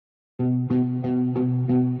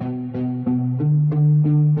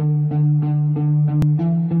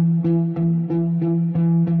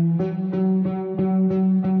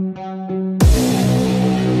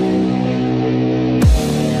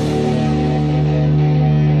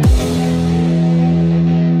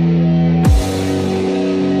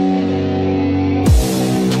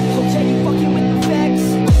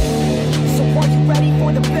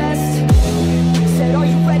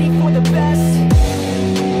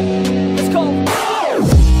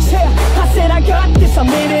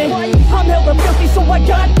I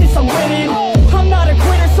got this, I'm winning. I'm not a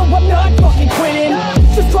quitter, so I'm not fucking quitting.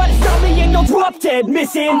 Just try to stop me and you'll drop dead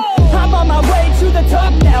missing. I'm on my way to the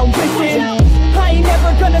top now, listen. I ain't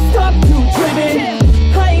never gonna stop, too driven.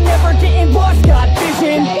 I ain't never getting lost, got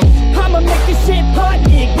vision. I'ma make this shit hot,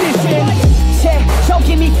 ignition. Yeah, don't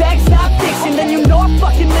give me facts, not fiction. Then you know I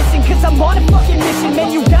fucking listen, cause I'm on a fucking mission.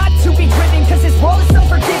 Man, you got to be driven, cause this world is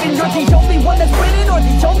unforgiving. You're the only one that's winning, or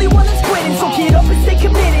the only one that's quitting. So get up and stay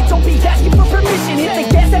committed, don't be asking for permission. Hit the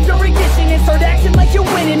gas after ignition and start acting like you're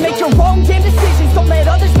winning. Make your own damn decisions, don't let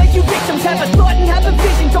others make you victims. Have a thought and have a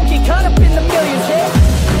vision, don't get caught up in the millions.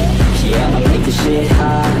 Yeah, I'ma make this shit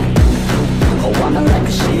hot. Oh, I'ma light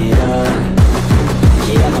the shit up.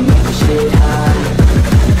 Yeah, I'ma make this shit hot.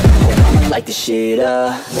 Oh, I'ma light the shit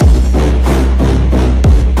up.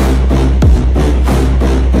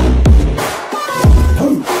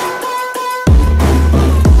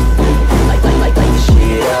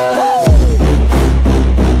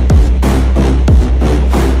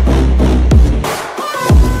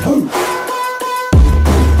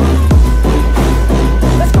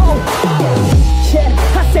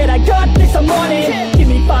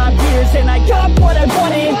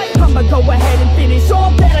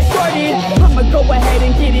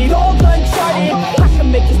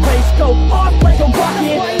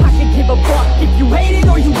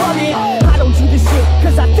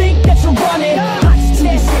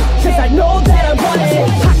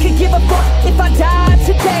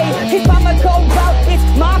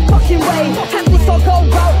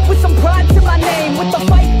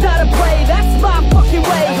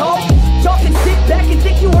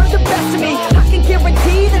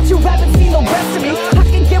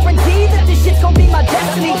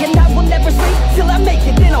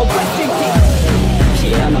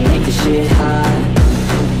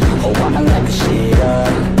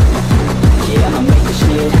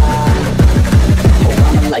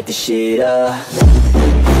 Shit up.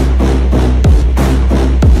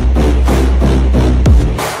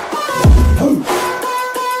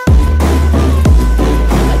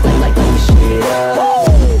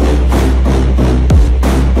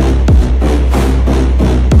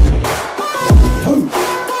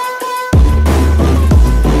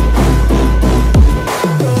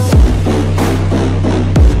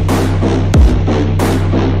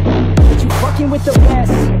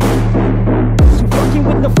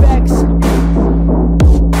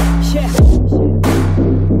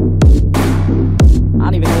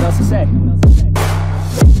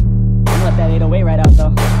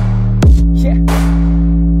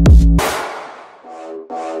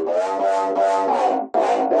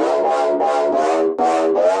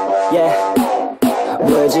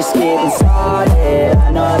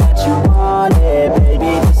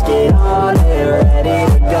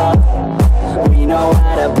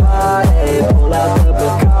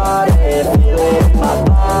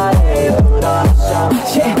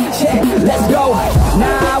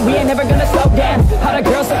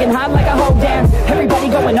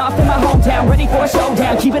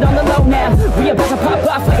 Keep it on the low now. We about to pop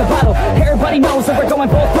off like a bottle. Everybody knows that we're going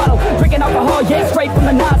full throttle. Drinking alcohol, yeah, straight from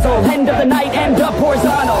the nozzle. End of the night, end up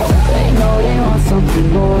horizontal. They know they want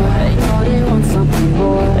something more. They know they want something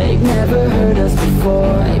more. They've never heard us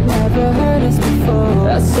before. They've never heard us before.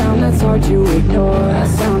 A sound that's hard to ignore. A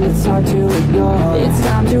sound that's hard to ignore. It's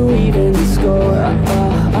time to even